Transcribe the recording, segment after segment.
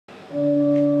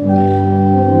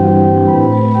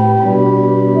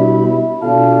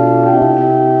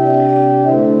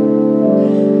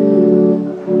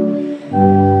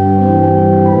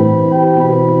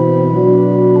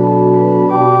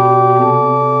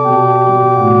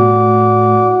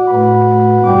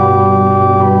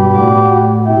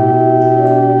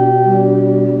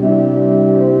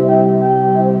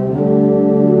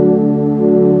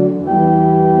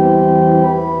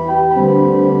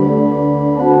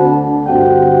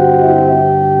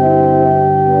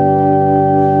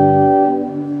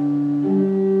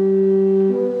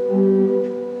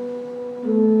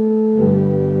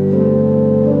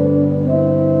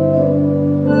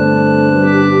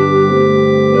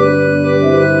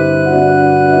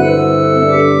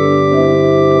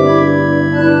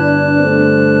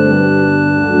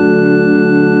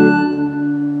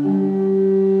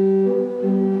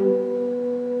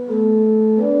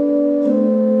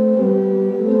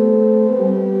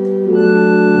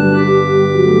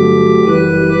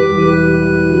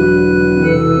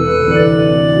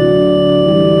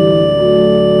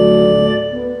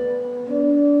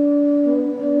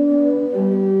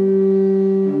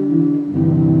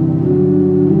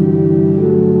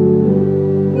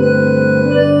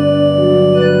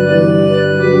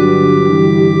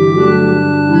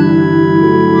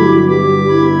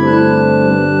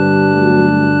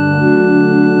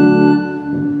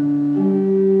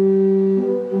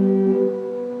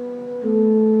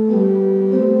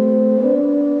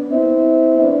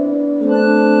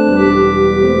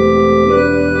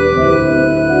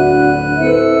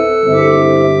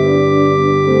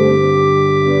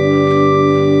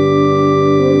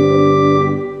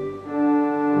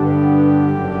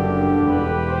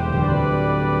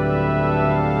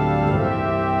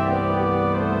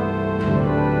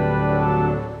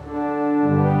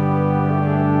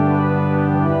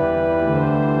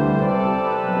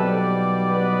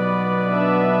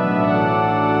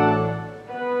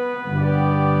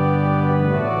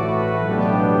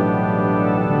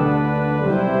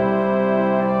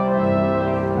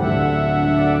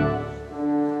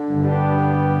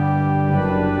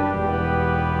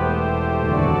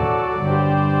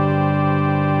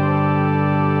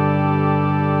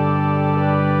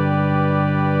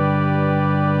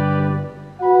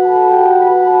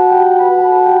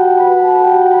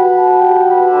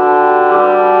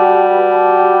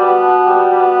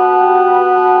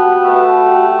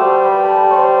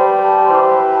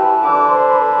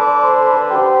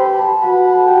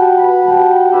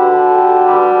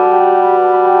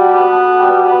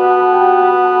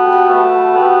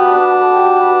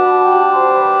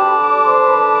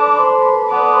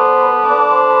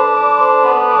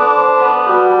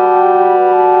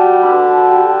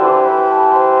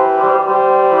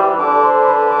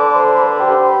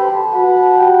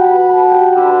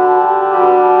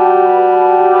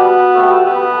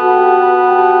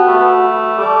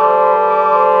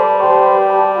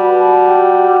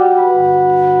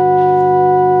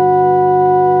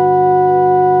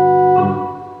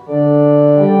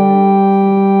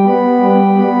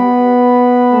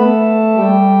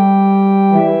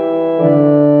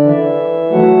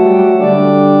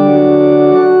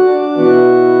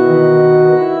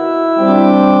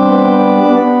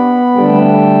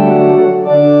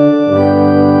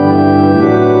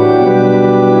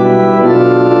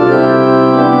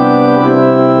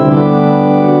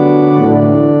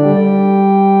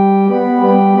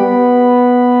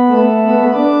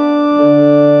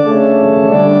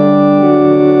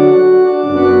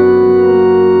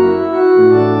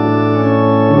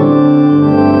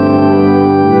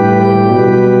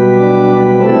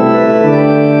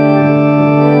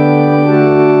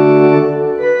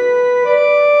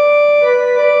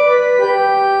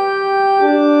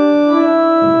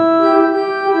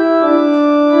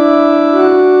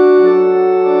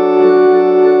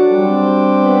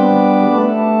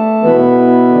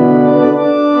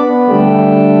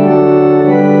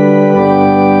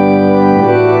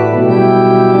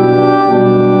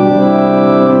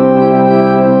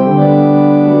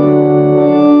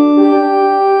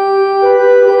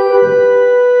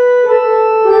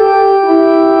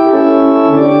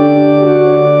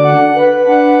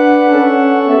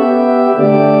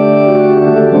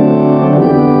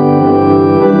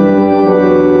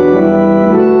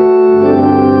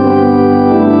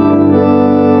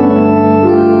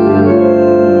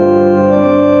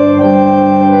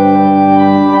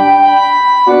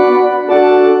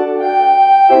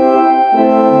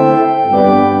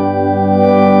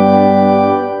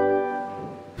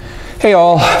Hey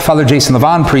all, Father Jason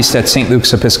Levon, priest at St.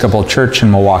 Luke's Episcopal Church in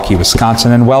Milwaukee,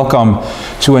 Wisconsin, and welcome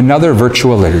to another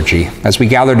virtual liturgy as we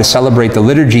gather to celebrate the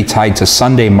liturgy tied to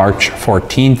Sunday, March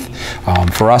 14th.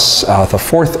 For us, the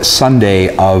fourth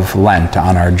Sunday of Lent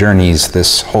on our journeys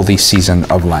this holy season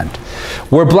of Lent.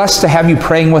 We're blessed to have you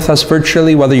praying with us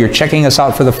virtually, whether you're checking us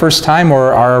out for the first time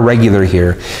or are a regular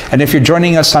here. And if you're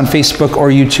joining us on Facebook or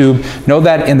YouTube, know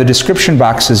that in the description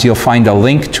boxes you'll find a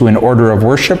link to an order of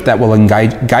worship that will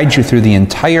guide you through the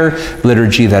entire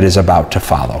liturgy that is about to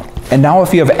follow. And now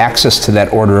if you have access to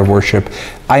that order of worship,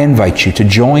 I invite you to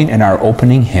join in our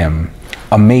opening hymn,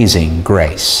 Amazing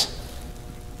Grace.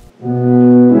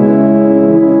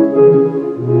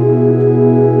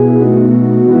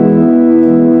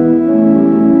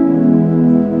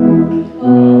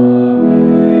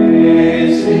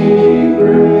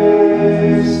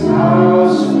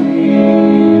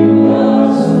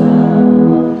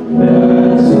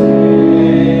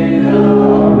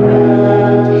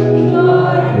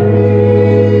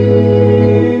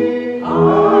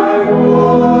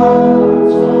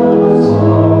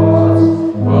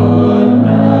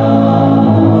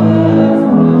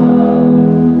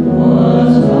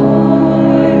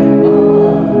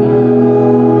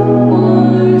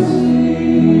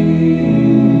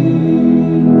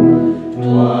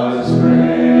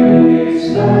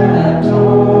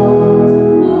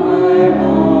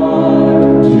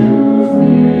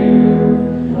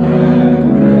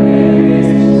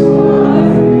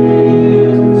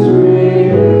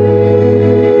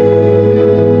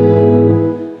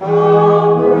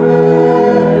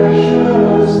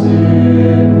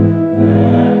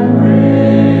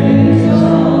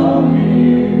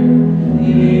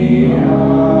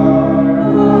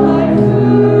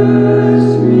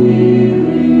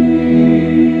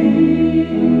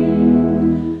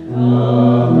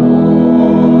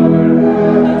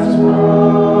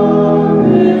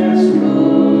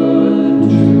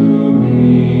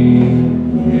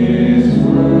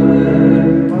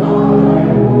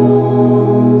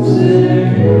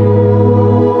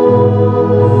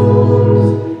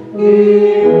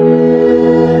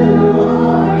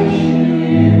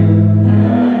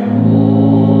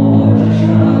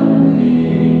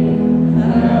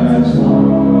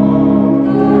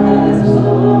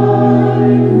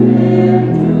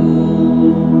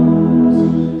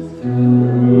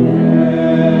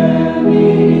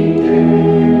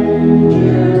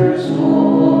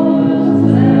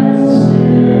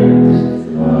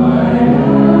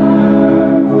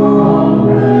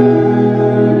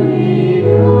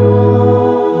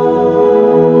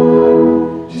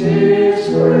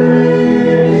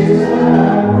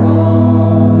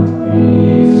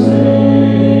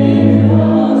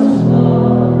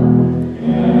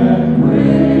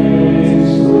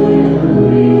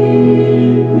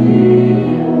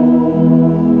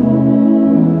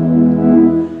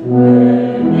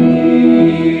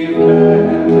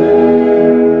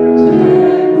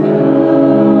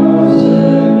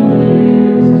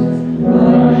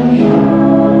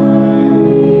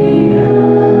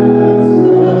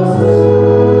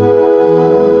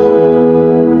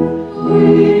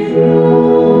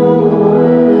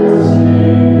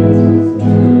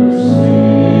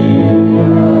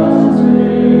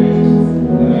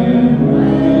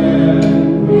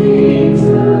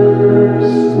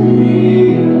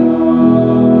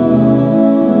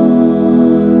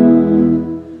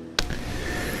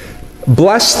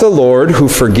 Bless the Lord who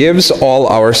forgives all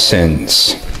our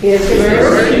sins. His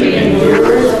mercy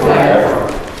endures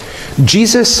forever.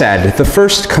 Jesus said, the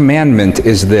first commandment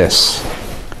is this: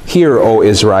 Hear, O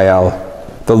Israel,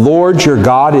 the Lord your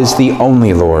God is the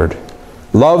only Lord.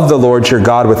 Love the Lord your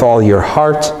God with all your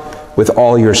heart, with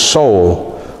all your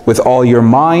soul, with all your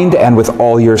mind, and with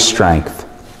all your strength.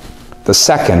 The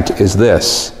second is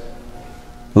this: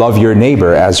 love your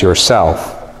neighbor as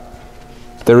yourself.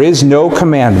 There is no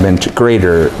commandment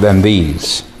greater than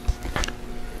these.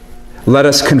 Let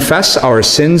us confess our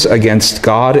sins against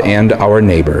God and our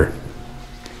neighbor.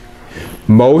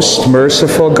 Most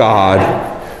merciful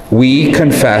God, we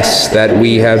confess that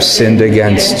we have sinned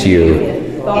against you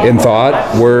in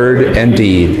thought, word, and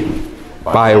deed,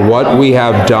 by what we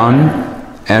have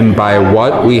done and by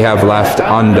what we have left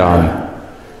undone.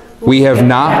 We have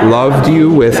not loved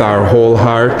you with our whole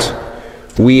heart.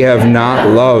 We have not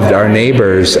loved our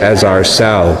neighbors as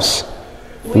ourselves.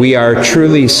 We are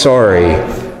truly sorry,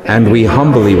 and we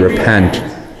humbly repent.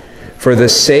 For the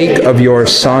sake of your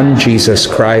Son, Jesus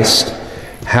Christ,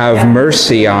 have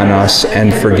mercy on us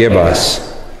and forgive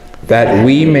us, that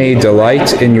we may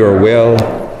delight in your will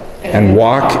and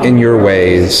walk in your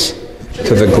ways,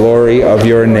 to the glory of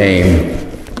your name.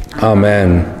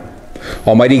 Amen.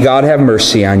 Almighty God, have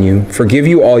mercy on you, forgive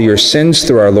you all your sins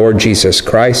through our Lord Jesus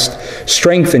Christ,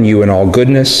 strengthen you in all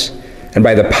goodness, and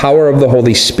by the power of the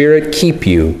Holy Spirit keep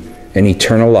you in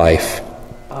eternal life.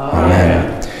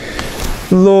 Amen.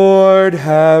 Lord,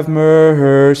 have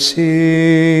mercy.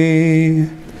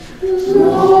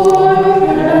 Lord,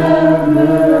 have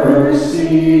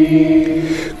mercy.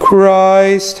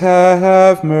 Christ,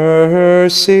 have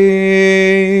mercy.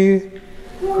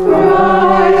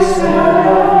 Christ,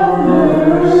 have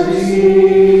mercy.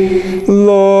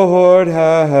 Lord,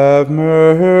 have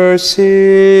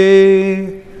mercy.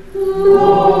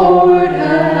 Lord,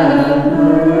 have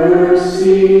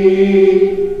mercy.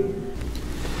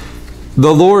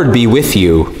 The Lord be with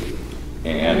you.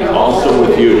 And also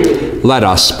with you. Let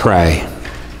us pray.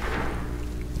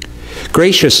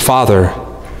 Gracious Father,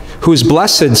 whose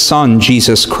blessed Son,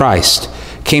 Jesus Christ,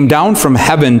 came down from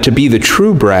heaven to be the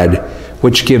true bread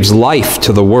which gives life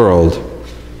to the world,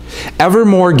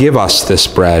 evermore give us this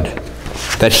bread,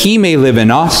 that he may live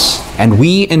in us and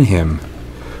we in him,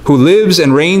 who lives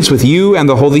and reigns with you and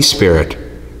the Holy Spirit,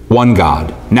 one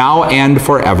God, now and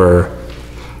forever.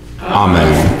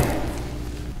 Amen.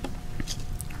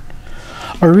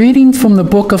 A reading from the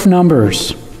book of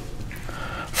Numbers.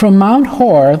 From Mount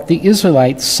Hor, the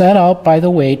Israelites set out by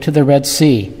the way to the Red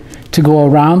Sea to go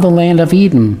around the land of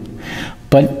Edom,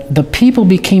 but the people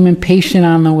became impatient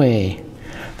on the way.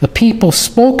 The people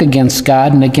spoke against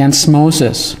God and against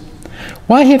Moses.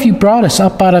 "Why have you brought us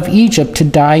up out of Egypt to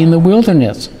die in the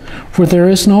wilderness? For there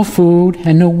is no food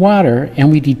and no water, and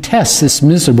we detest this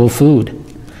miserable food."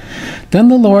 Then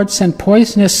the Lord sent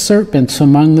poisonous serpents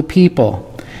among the people,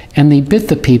 and they bit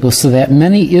the people so that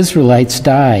many Israelites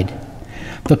died.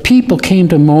 The people came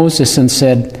to Moses and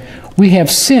said, "We have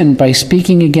sinned by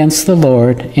speaking against the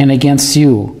Lord and against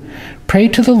you. Pray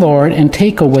to the Lord and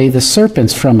take away the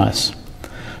serpents from us."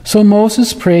 So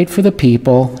Moses prayed for the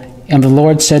people, and the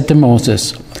Lord said to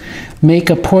Moses, "Make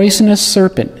a poisonous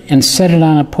serpent and set it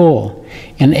on a pole,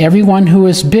 and everyone who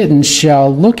is bitten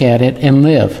shall look at it and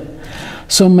live."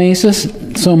 So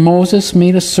Moses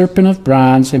made a serpent of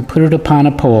bronze and put it upon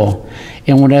a pole,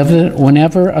 and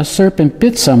whenever a serpent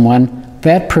bit someone,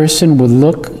 that person would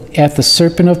look at the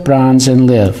serpent of bronze and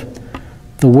live.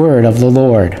 The word of the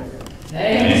Lord.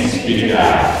 Thanks be to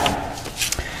God.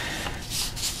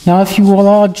 Now, if you will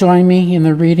all join me in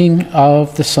the reading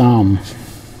of the psalm.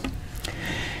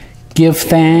 Give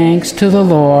thanks to the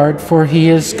Lord, for he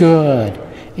is good,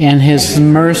 and his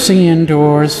mercy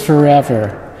endures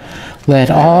forever. Let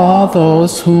all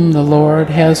those whom the Lord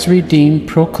has redeemed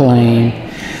proclaim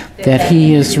that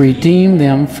he has redeemed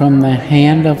them from the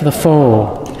hand of the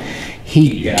foe.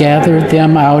 He gathered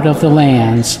them out of the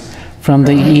lands, from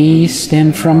the east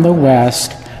and from the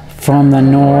west, from the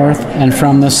north and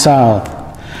from the south.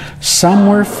 Some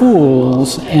were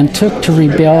fools and took to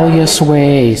rebellious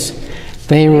ways.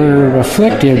 They were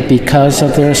afflicted because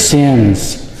of their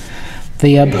sins.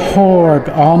 They abhorred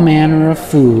all manner of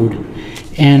food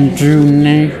and drew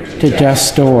near to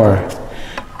death's door.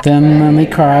 Then they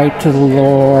cried to the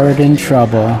Lord in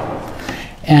trouble,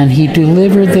 and he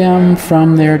delivered them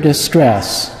from their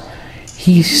distress.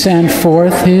 He sent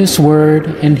forth his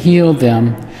word and healed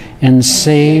them and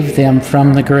saved them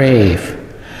from the grave.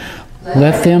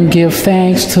 Let them give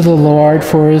thanks to the Lord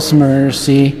for his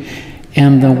mercy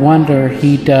and the wonder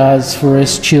he does for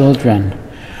his children.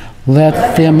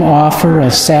 Let them offer a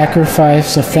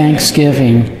sacrifice of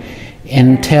thanksgiving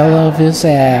and tell of his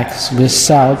acts with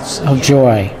shouts of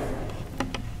joy.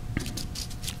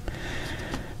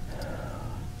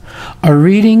 A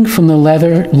reading from the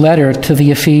letter to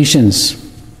the Ephesians.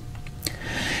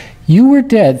 You were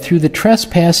dead through the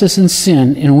trespasses and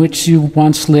sin in which you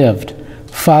once lived,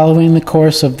 following the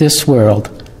course of this world,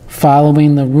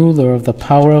 following the ruler of the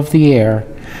power of the air,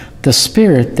 the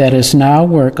spirit that is now at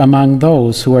work among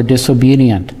those who are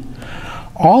disobedient.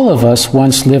 All of us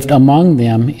once lived among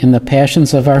them in the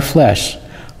passions of our flesh,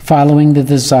 following the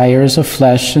desires of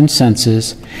flesh and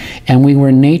senses, and we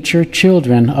were nature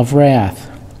children of wrath,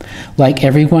 like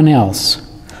everyone else.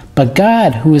 But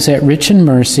God, who is rich in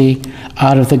mercy,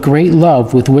 out of the great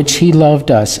love with which he loved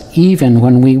us, even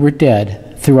when we were dead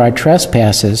through our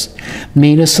trespasses,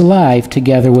 made us alive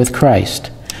together with Christ.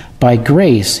 By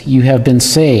grace you have been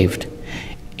saved,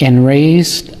 and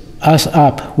raised us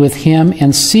up with him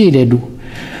and seated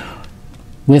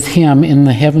with him in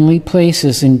the heavenly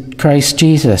places in Christ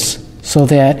Jesus, so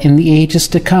that in the ages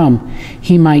to come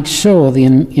he might show the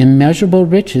immeasurable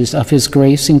riches of his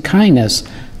grace and kindness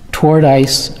toward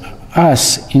us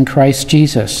in Christ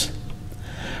Jesus.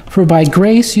 For by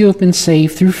grace you have been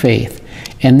saved through faith,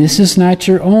 and this is not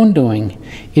your own doing.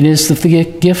 It is the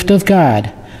gift of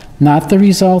God, not the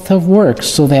result of works,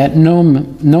 so that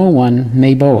no one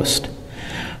may boast.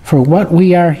 For what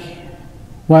we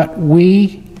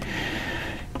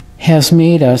has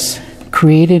made us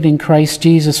created in Christ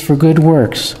Jesus for good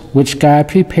works, which God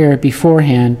prepared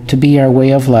beforehand to be our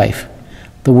way of life.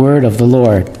 The word of the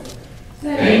Lord.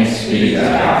 Thanks be to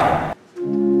God.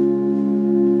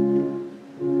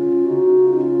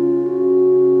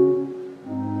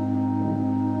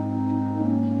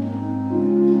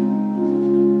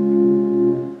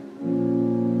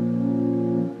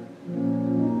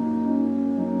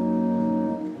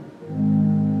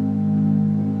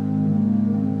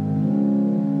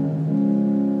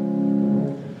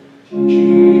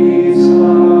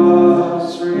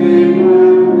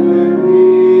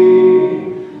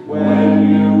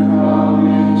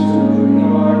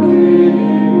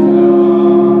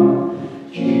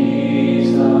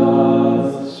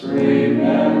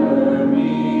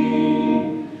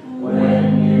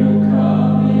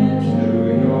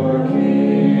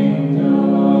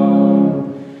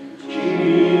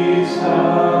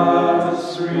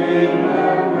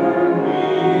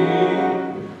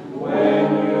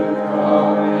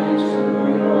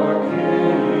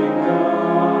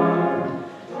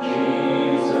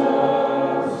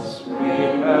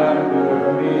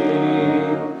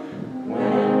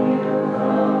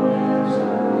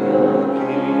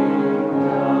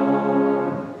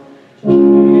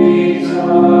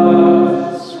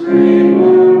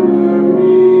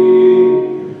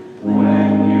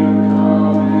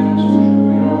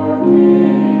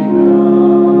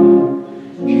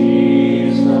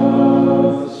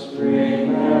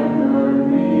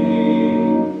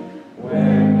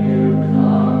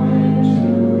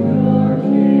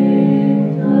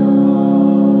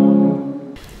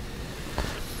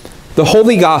 The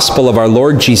Holy Gospel of our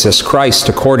Lord Jesus Christ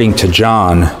according to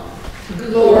John.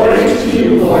 Glory to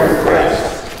you, Lord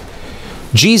Christ.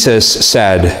 Jesus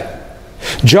said,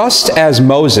 "Just as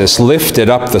Moses lifted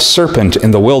up the serpent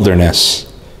in the wilderness,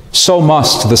 so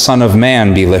must the Son of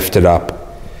Man be lifted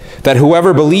up, that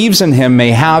whoever believes in him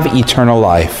may have eternal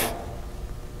life.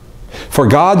 For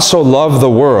God so loved the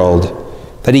world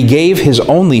that he gave his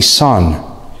only Son,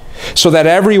 so that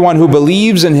everyone who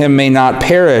believes in him may not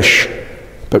perish,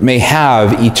 but may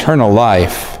have eternal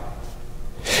life.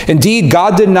 Indeed,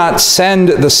 God did not send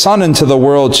the Son into the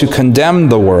world to condemn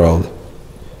the world,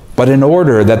 but in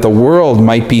order that the world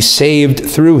might be saved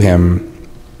through him.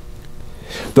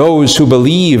 Those who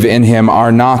believe in him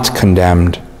are not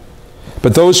condemned,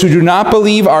 but those who do not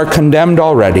believe are condemned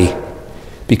already,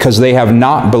 because they have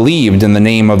not believed in the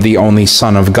name of the only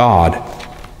Son of God.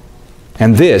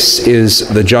 And this is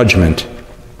the judgment,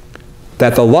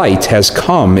 that the light has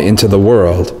come into the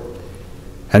world,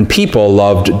 and people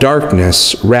loved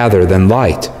darkness rather than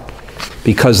light,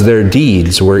 because their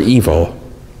deeds were evil.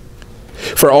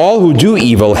 For all who do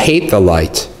evil hate the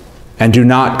light, and do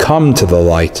not come to the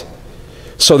light,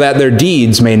 so that their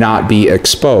deeds may not be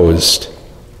exposed.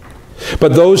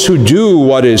 But those who do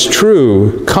what is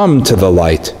true come to the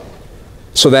light,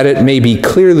 so that it may be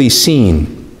clearly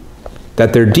seen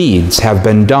that their deeds have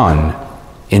been done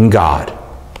in God."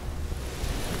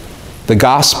 The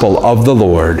Gospel of the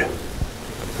Lord.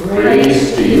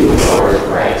 Praise to you, Lord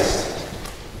Christ.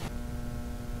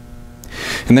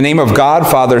 In the name of God,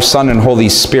 Father, Son, and Holy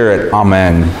Spirit,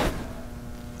 Amen.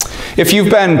 If you've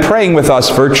been praying with us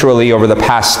virtually over the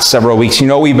past several weeks, you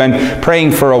know we've been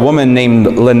praying for a woman named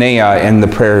Linnea in the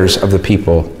prayers of the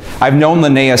people. I've known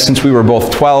Linnea since we were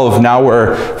both 12. Now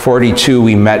we're 42.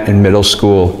 We met in middle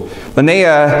school.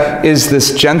 Linnea is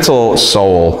this gentle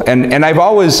soul, and I've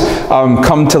always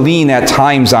come to lean at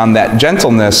times on that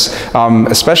gentleness,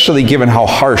 especially given how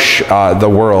harsh the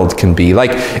world can be.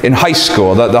 Like in high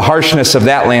school, the harshness of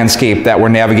that landscape that we're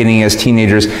navigating as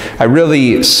teenagers, I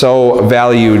really so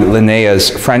valued Linnea's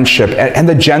friendship and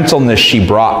the gentleness she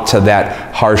brought to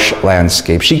that harsh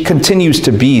landscape. She continues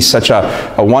to be such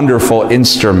a wonderful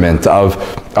instrument of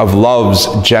love's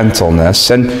gentleness.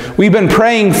 And we've been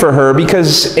praying for her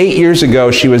because 8 years ago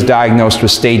she was diagnosed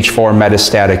with stage 4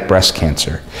 metastatic breast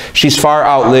cancer. She's far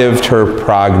outlived her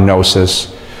prognosis,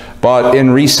 but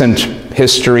in recent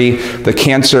history, the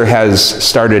cancer has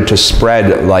started to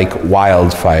spread like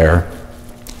wildfire.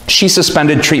 She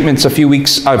suspended treatments a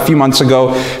few months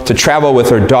ago to travel with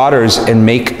her daughters and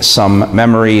make some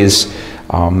memories.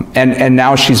 And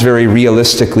now she's very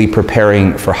realistically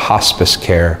preparing for hospice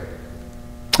care.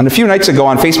 And a few nights ago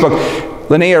on Facebook,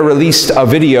 Linnea released a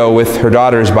video with her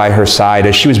daughters by her side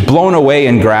as she was blown away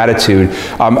in gratitude.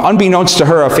 Unbeknownst to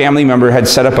her, a family member had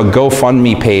set up a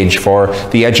GoFundMe page for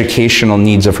the educational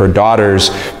needs of her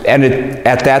daughters, and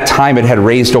at that time it had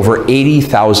raised over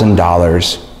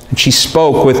 $80,000. And she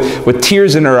spoke with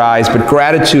tears in her eyes, but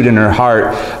gratitude in her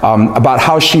heart about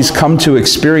how she's come to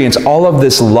experience all of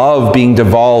this love being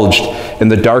divulged in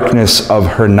the darkness of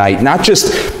her night. Not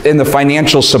just in the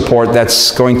financial support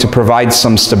that's going to provide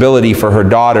some stability for her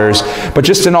daughters, but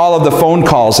just in all of the phone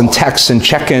calls and texts and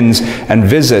check-ins and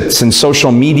visits and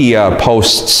social media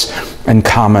posts and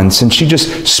comments. And she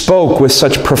just spoke with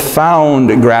such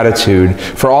profound gratitude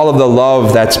for all of the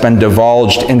love that's been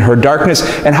divulged in her darkness,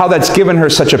 and how that's given her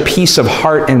such a peace of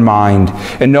heart and mind,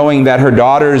 and knowing that her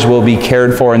daughters will be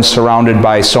cared for and surrounded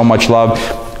by so much love,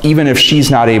 even if she's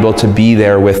not able to be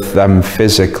there with them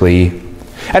physically.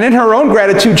 And in her own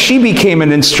gratitude, she became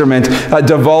an instrument,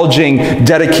 divulging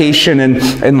dedication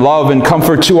and love and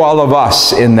comfort to all of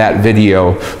us in that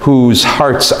video, whose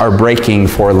hearts are breaking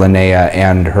for Linnea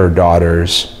and her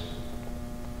daughters.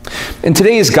 In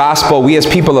today's gospel, we as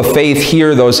people of faith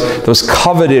hear those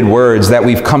coveted words that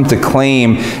we've come to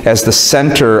claim as the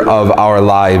center of our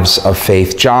lives of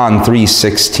faith. John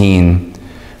 3:16.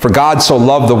 For God so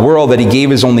loved the world that he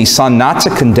gave his only Son, not to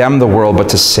condemn the world, but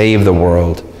to save the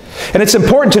world. And it's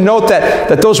important to note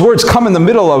that those words come in the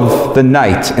middle of the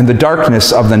night, in the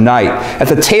darkness of the night, at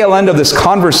the tail end of this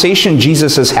conversation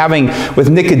Jesus is having with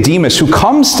Nicodemus, who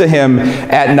comes to him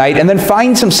at night and then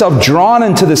finds himself drawn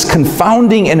into this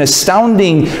confounding and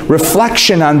astounding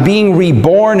reflection on being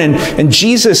reborn and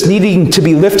Jesus needing to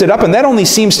be lifted up. And that only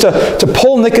seems to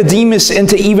pull Nicodemus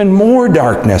into even more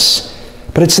darkness.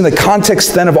 But it's in the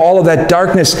context then of all of that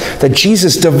darkness that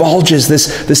Jesus divulges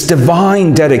this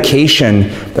divine dedication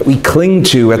that we cling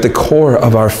to at the core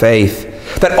of our faith.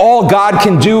 That all God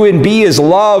can do and be is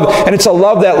love, and it's a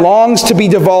love that longs to be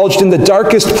divulged in the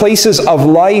darkest places of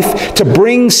life, to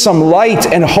bring some light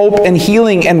and hope and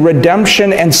healing and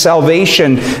redemption and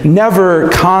salvation, never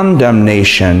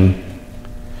condemnation.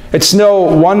 It's no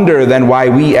wonder then why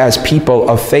we as people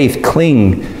of faith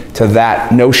cling to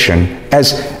that notion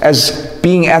as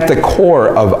being at the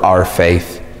core of our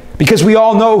faith. Because we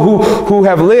all know who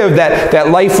have lived that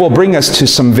life will bring us to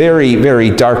some very,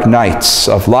 very dark nights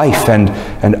of life and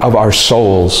of our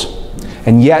souls.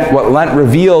 And yet what Lent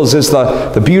reveals is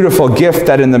the beautiful gift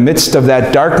that in the midst of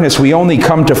that darkness we only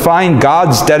come to find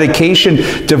God's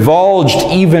dedication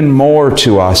divulged even more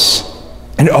to us.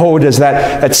 And oh, does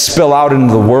that spill out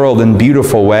into the world in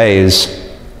beautiful ways.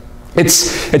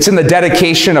 It's in the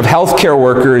dedication of healthcare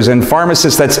workers and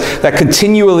pharmacists that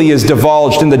continually is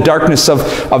divulged in the darkness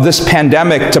of this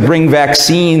pandemic to bring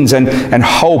vaccines and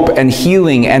hope and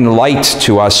healing and light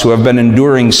to us who have been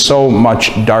enduring so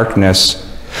much darkness.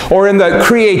 Or in the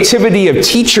creativity of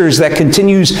teachers that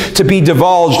continues to be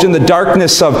divulged in the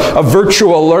darkness of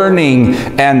virtual learning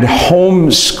and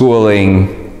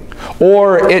homeschooling.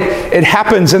 Or it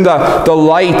happens in the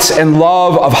light and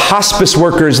love of hospice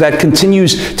workers that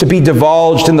continues to be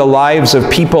divulged in the lives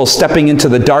of people stepping into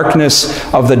the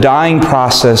darkness of the dying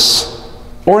process.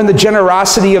 Or in the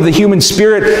generosity of the human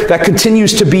spirit that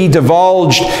continues to be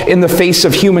divulged in the face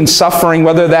of human suffering,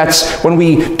 whether that's when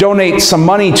we donate some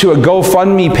money to a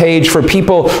GoFundMe page for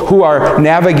people who are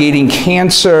navigating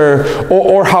cancer,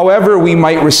 or however we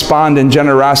might respond in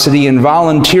generosity in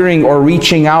volunteering or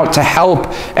reaching out to help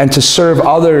and to serve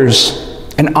others.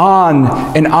 And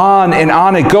on and on and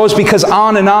on it goes, because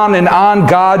on and on and on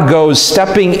God goes,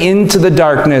 stepping into the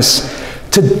darkness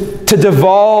to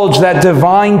divulge that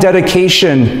divine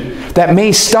dedication that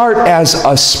may start as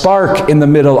a spark in the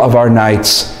middle of our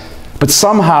nights, but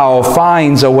somehow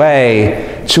finds a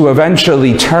way to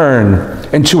eventually turn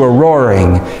into a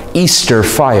roaring Easter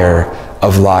fire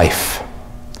of life.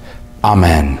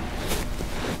 Amen.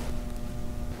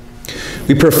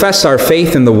 We profess our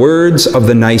faith in the words of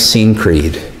the Nicene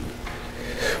Creed.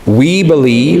 We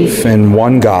believe in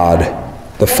one God,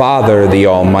 the Father, the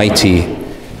Almighty,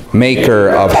 maker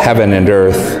of heaven and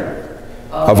earth,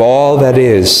 of all that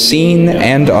is seen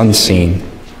and unseen.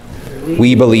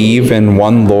 We believe in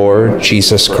one Lord,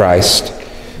 Jesus Christ,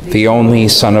 the only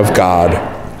Son of God,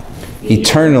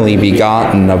 eternally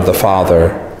begotten of the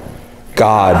Father,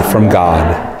 God from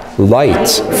God, light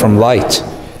from light,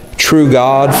 true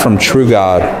God from true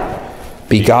God,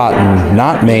 begotten,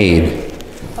 not made,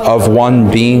 of one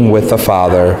being with the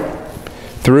Father.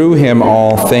 Through him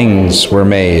all things were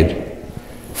made.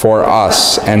 For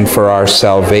us and for our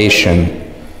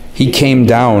salvation, he came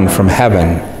down from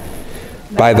heaven.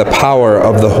 By the power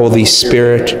of the Holy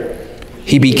Spirit,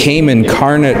 he became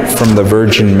incarnate from the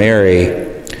Virgin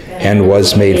Mary and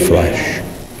was made flesh.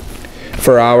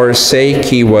 For our sake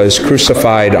he was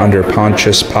crucified under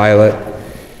Pontius Pilate.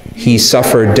 He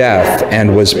suffered death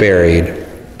and was buried.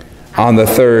 On the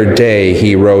third day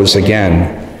he rose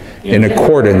again, in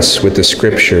accordance with the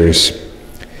Scriptures.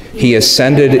 He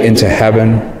ascended into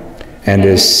heaven and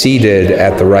is seated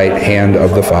at the right hand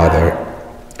of the Father.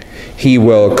 He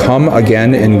will come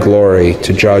again in glory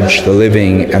to judge the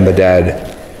living and the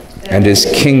dead, and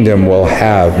his kingdom will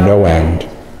have no end.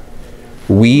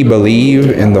 We believe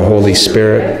in the Holy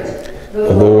Spirit,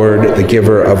 the Lord, the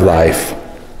giver of life,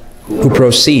 who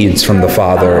proceeds from the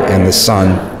Father and the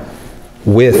Son.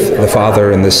 With the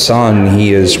Father and the Son,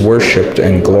 he is worshipped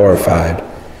and glorified.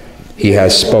 He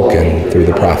has spoken through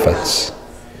the prophets.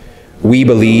 We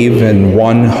believe in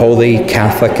one holy,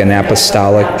 Catholic, and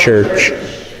Apostolic Church.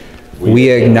 We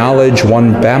acknowledge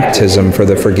one baptism for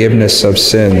the forgiveness of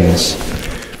sins.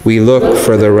 We look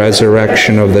for the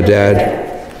resurrection of the dead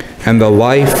and the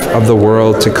life of the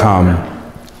world to come.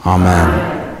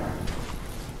 Amen.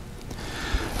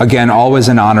 Again, always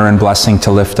an honor and blessing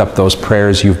to lift up those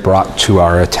prayers you've brought to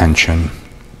our attention.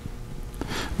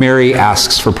 Mary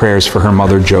asks for prayers for her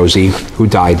mother Josie, who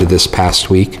died this past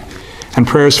week, and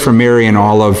prayers for Mary and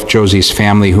all of Josie's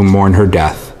family who mourn her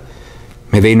death.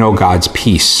 May they know God's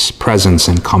peace, presence,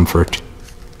 and comfort.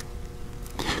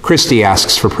 Christy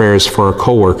asks for prayers for a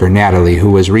co-worker, Natalie,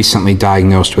 who was recently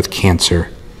diagnosed with cancer,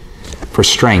 for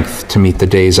strength to meet the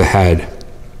days ahead.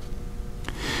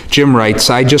 Jim writes,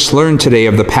 I just learned today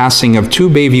of the passing of 2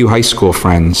 Bayview High School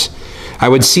friends. I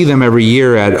would see them every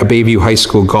year at a Bayview High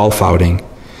School golf outing.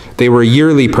 They were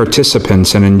yearly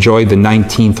participants and enjoyed the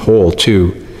 19th hole,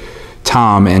 too.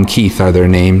 Tom and Keith are their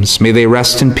names. May they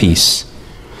rest in peace.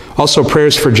 Also,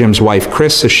 prayers for Jim's wife,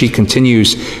 Chris, as she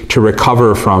continues to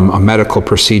recover from a medical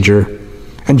procedure.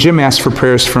 And Jim asked for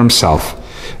prayers for himself,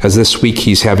 as this week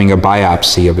he's having a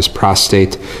biopsy of his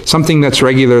prostate, something that's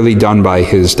regularly done by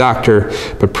his doctor,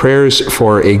 but prayers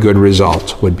for a good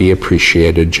result would be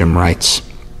appreciated, Jim writes.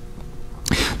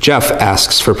 Jeff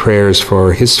asks for prayers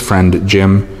for his friend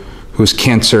Jim, whose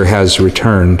cancer has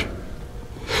returned.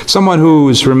 Someone who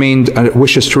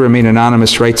wishes to remain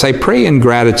anonymous writes, I pray in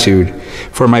gratitude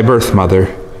for my birth mother,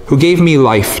 who gave me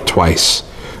life twice,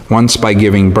 once by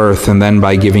giving birth and then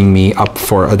by giving me up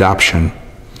for adoption.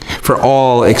 For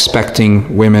all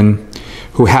expecting women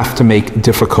who have to make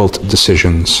difficult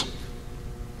decisions.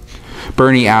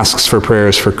 Bernie asks for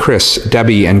prayers for Chris,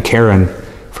 Debbie, and Karen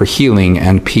for healing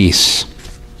and peace.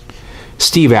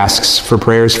 Steve asks for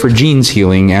prayers for Jean's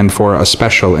healing and for a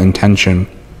special intention.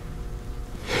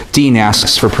 Dean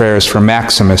asks for prayers for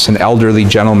Maximus, an elderly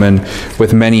gentleman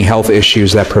with many health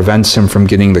issues that prevents him from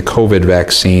getting the COVID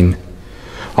vaccine.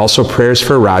 Also prayers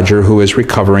for Roger, who is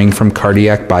recovering from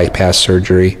cardiac bypass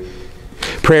surgery.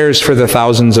 Prayers for the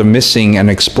thousands of missing and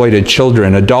exploited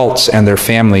children, adults, and their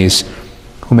families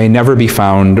who may never be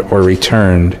found or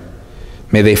returned.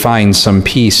 May they find some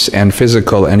peace and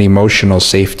physical and emotional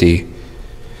safety.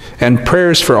 And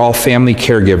prayers for all family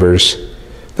caregivers,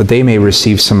 that they may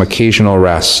receive some occasional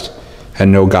rest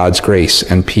and know God's grace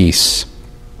and peace.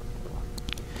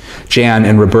 Jan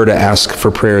and Roberta ask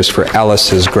for prayers for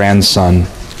Alice's grandson.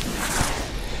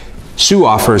 Sue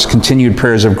offers continued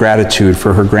prayers of gratitude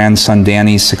for her grandson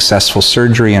Danny's successful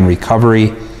surgery and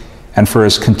recovery, and for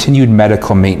his continued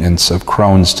medical maintenance of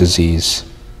Crohn's disease.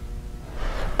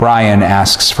 Brian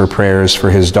asks for prayers for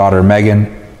his daughter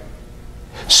Megan.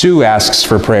 Sue asks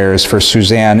for prayers for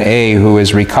Suzanne A., who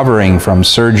is recovering from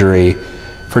surgery,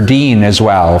 for Dean as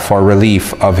well, for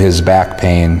relief of his back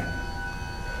pain.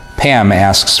 Pam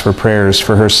asks for prayers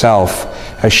for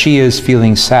herself, as she is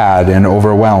feeling sad and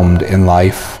overwhelmed in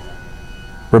life.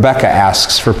 Rebecca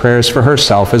asks for prayers for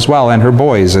herself as well and her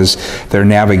boys as they're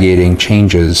navigating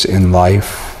changes in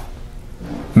life.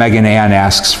 Megan Ann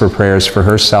asks for prayers for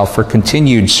herself for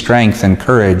continued strength and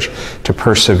courage to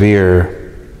persevere.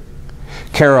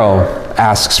 Carol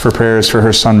asks for prayers for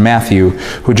her son Matthew,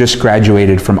 who just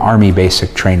graduated from Army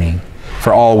basic training,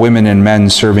 for all women and men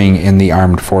serving in the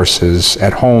armed forces,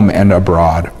 at home and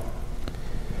abroad.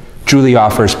 Julie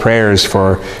offers prayers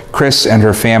for Chris and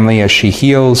her family as she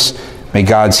heals. May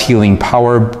God's healing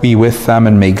power be with them,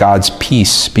 and may God's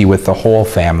peace be with the whole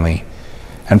family.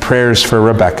 And prayers for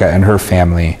Rebecca and her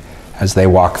family as they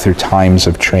walk through times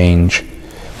of change.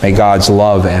 May God's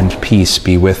love and peace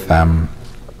be with them.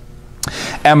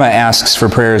 Emma asks for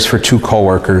prayers for 2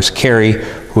 co-workers, Carrie,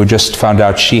 who just found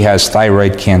out she has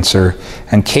thyroid cancer,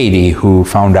 and Katie, who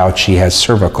found out she has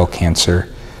cervical cancer.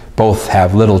 Both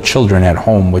have little children at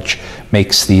home, which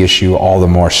makes the issue all the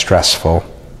more stressful.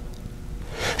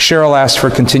 Cheryl asks for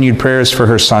continued prayers for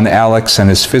her son Alex and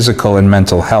his physical and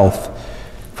mental health,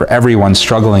 for everyone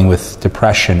struggling with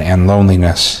depression and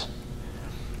loneliness.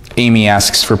 Amy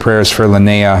asks for prayers for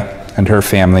Linnea and her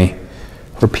family,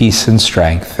 for peace and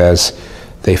strength as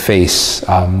they face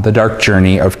the dark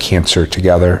journey of cancer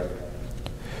together.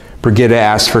 Brigitte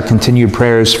asks for continued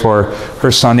prayers for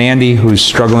her son Andy, who's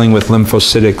struggling with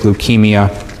lymphocytic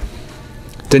leukemia.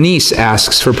 Denise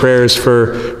asks for prayers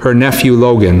for her nephew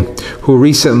Logan, who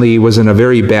recently was in a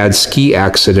very bad ski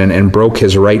accident and broke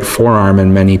his right forearm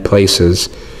in many places.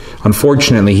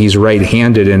 Unfortunately, he's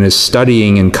right-handed and is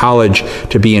studying in college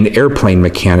to be an airplane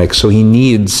mechanic, so he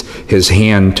needs his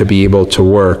hand to be able to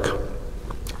work.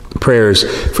 Prayers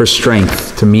for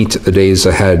strength to meet the days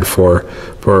ahead for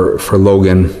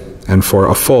Logan and for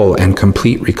a full and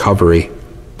complete recovery.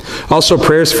 Also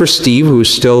prayers for Steve, who's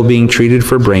still being treated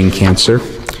for brain cancer,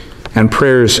 and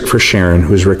prayers for Sharon,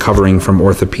 who's recovering from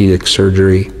orthopedic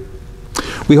surgery.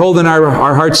 We hold in our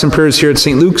hearts and prayers here at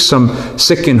St. Luke's some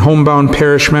sick and homebound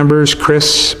parish members,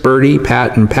 Chris, Bertie,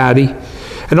 Pat, and Patty.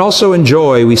 And also in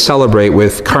joy, we celebrate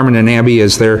with Carmen and Abby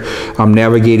as they're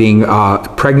navigating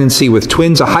pregnancy with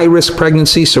twins, a high-risk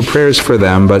pregnancy, so prayers for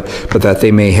them, but that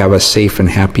they may have a safe and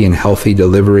happy and healthy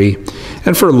delivery.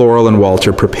 And for Laurel and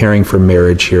Walter preparing for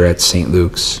marriage here at St.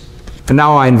 Luke's. And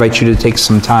now I invite you to take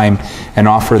some time and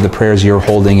offer the prayers you're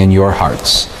holding in your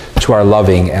hearts to our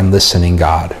loving and listening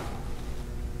God.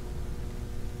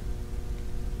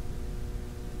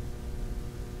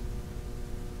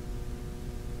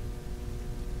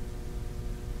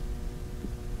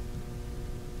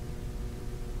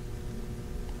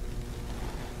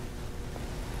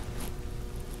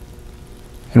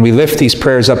 And we lift these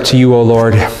prayers up to you, O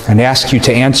Lord, and ask you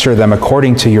to answer them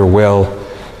according to your will,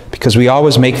 because we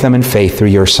always make them in faith through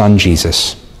your Son,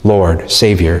 Jesus, Lord,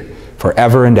 Savior,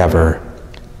 forever and ever.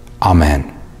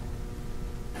 Amen.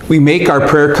 We make our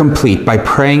prayer complete by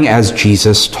praying as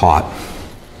Jesus taught.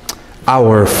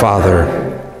 Our Father,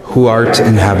 who art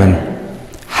in heaven,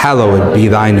 hallowed be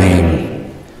thy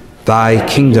name. Thy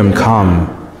kingdom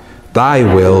come, thy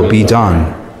will be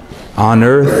done, on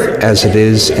earth as it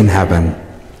is in heaven.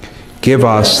 Give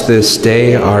us this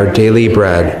day our daily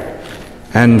bread,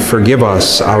 and forgive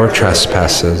us our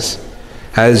trespasses,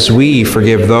 as we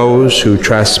forgive those who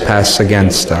trespass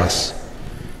against us.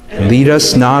 Lead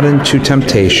us not into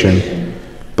temptation,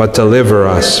 but deliver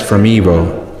us from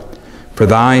evil. For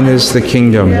thine is the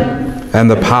kingdom, and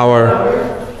the power,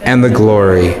 and the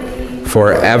glory,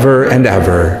 forever and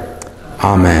ever.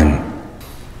 Amen.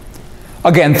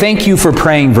 Again, thank you for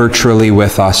praying virtually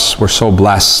with us. We're so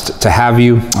blessed to have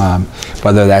you,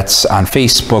 whether that's on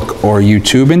Facebook or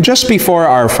YouTube. And just before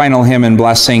our final hymn and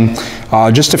blessing,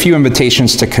 just a few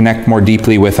invitations to connect more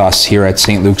deeply with us here at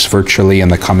St. Luke's virtually in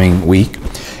the coming week.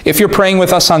 If you're praying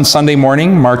with us on Sunday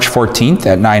morning, March 14th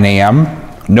at 9 a.m.,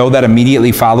 know that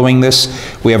immediately following this,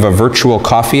 we have a virtual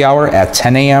coffee hour at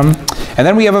 10 a.m., and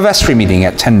then we have a vestry meeting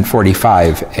at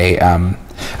 10:45 a.m.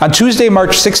 On Tuesday,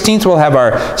 March 16th, we'll have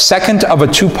our second of a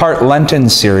two-part Lenten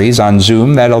series on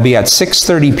Zoom. That'll be at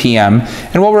 6:30 p.m.,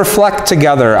 and we'll reflect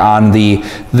together on the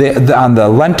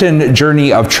Lenten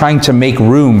journey of trying to make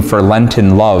room for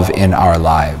Lenten love in our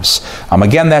lives.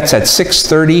 Again, that's at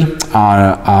 6:30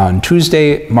 on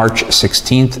Tuesday, March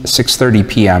 16th, 6:30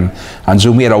 p.m. on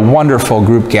Zoom. We had a wonderful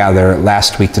group gather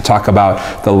last week to talk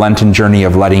about the Lenten journey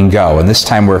of letting go, and this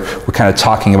time we're kind of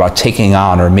talking about taking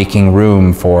on or making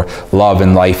room for love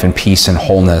and life and peace and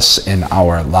wholeness in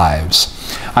our lives.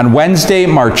 On Wednesday,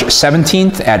 March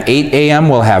 17th at 8 a.m.,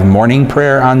 we'll have morning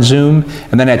prayer on Zoom.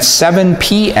 And then at 7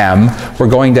 p.m., we're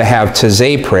going to have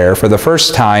Taizé prayer for the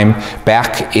first time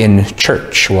back in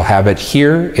church. We'll have it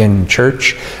here in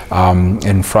church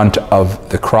in front of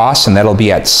the cross, and that'll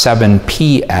be at 7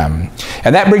 p.m.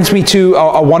 And that brings me to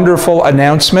a wonderful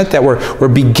announcement that we're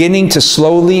beginning to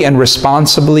slowly and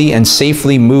responsibly and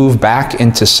safely move back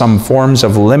into some forms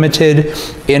of limited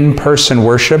in-person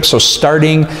worship. So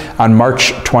starting on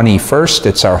March 21st,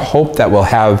 it's our hope that we'll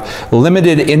have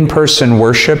limited in-person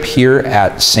worship here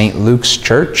at St. Luke's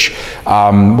Church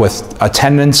with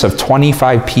attendance of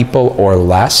 25 people or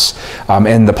less.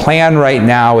 And the plan right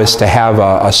now is to have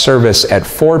a service at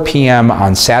 4 p.m.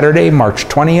 on Saturday, March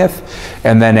 20th,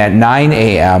 and then at 9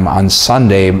 a.m. on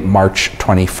Sunday, March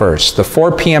 21st. The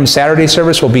 4 p.m. Saturday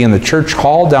service will be in the church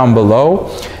hall down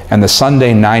below, and the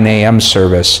Sunday 9 a.m.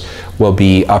 service will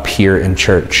be up here in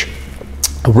church.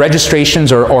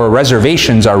 Registrations or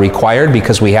reservations are required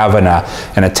because we have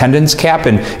an attendance cap,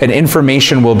 and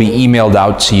information will be emailed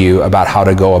out to you about how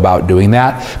to go about doing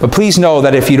that. But please know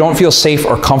that if you don't feel safe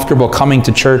or comfortable coming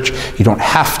to church, you don't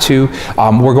have to.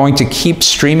 We're going to keep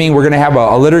streaming. We're going to have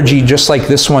a liturgy just like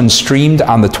this one streamed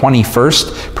on the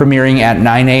 21st, premiering at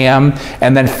 9 a.m.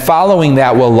 And then following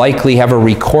that, we'll likely have a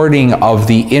recording of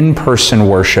the in-person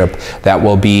worship that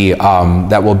will be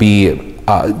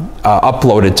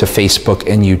uploaded to Facebook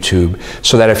and YouTube,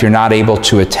 so that if you're not able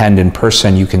to attend in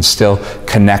person, you can still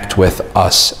connect with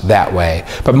us that way.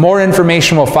 But more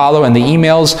information will follow in the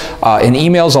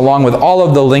emails, along with all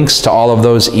of the links to all of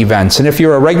those events. And if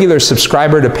you're a regular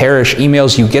subscriber to parish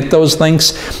emails, you get those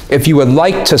links. If you would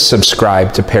like to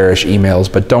subscribe to parish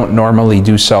emails but don't normally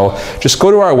do so, just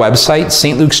go to our website,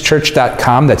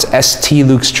 stlukechurch.com. That's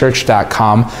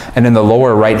stlukechurch.com. And in the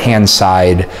lower right-hand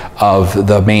side of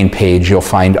the main page, you'll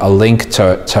find a link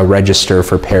to register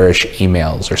for parish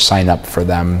emails or sign up for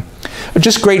them. But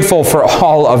just grateful for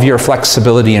all of your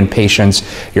flexibility and patience,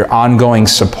 your ongoing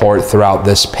support throughout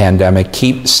this pandemic.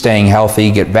 Keep staying healthy,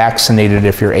 get vaccinated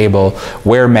if you're able,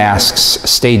 wear masks,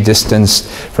 stay distanced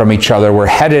from each other. We're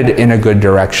headed in a good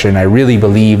direction. I really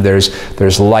believe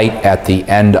there's light at the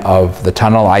end of the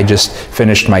tunnel. I just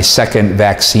finished my second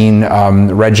vaccine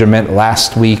regimen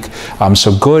last week,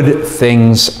 so good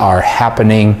things are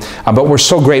happening. But we're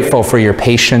so grateful for your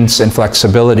patience and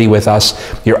flexibility with us,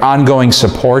 your ongoing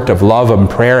support of love and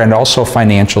prayer, and also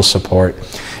financial support.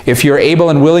 If you're able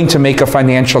and willing to make a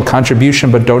financial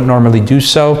contribution but don't normally do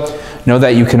so, know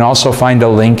that you can also find a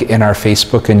link in our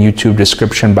Facebook and YouTube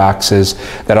description boxes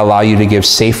that allow you to give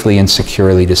safely and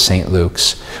securely to St.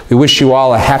 Luke's. We wish you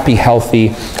all a happy,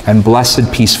 healthy, and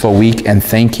blessed, peaceful week, and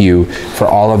thank you for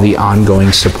all of the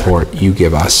ongoing support you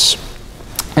give us.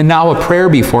 And now a prayer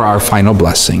before our final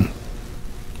blessing.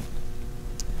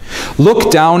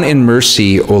 Look down in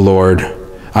mercy, O Lord,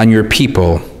 on your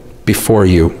people before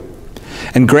you,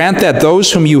 and grant that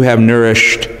those whom you have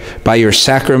nourished by your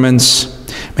sacraments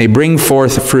may bring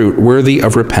forth fruit worthy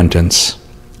of repentance.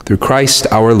 Through Christ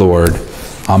our Lord.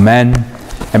 Amen.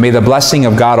 And may the blessing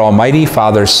of God Almighty,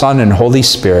 Father, Son, and Holy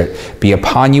Spirit be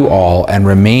upon you all and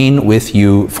remain with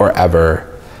you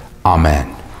forever.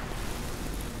 Amen.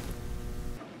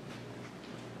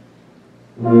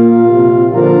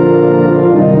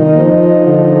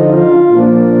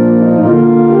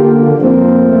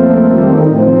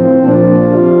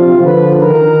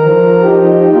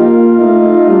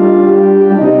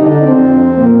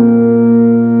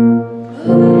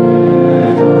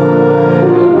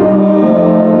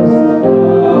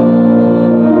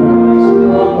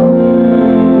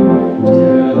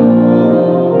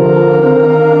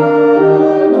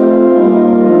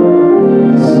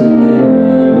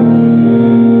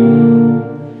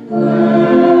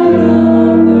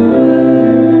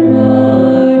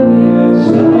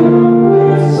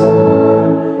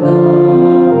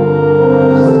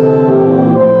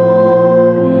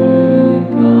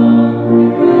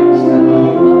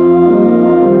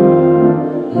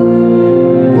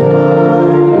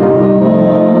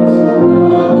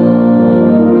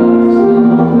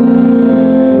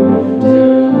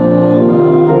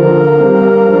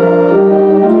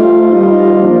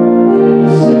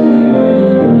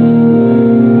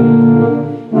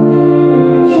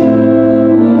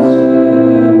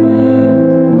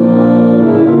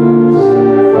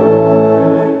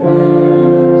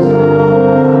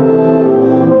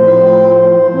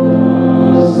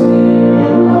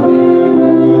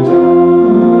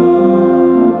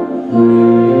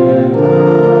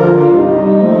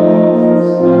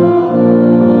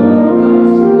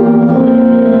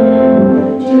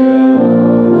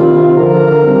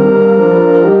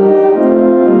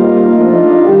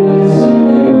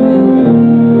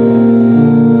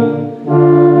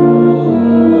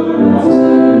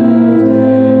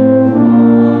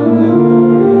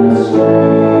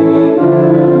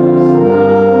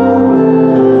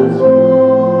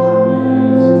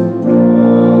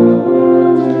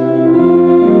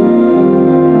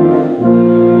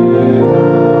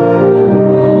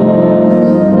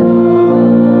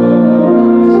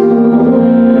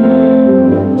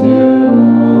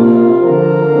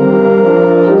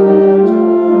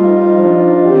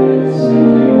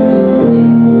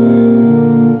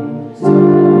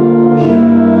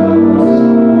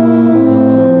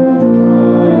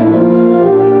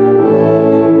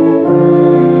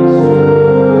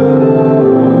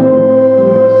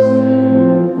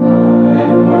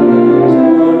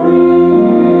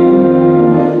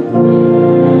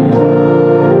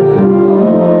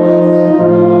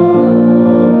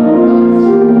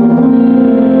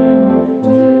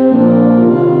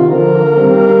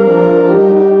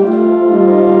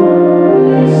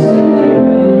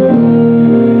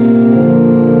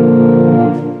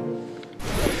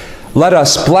 Let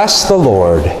us bless the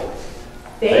Lord.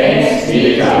 Thanks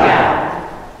be to God.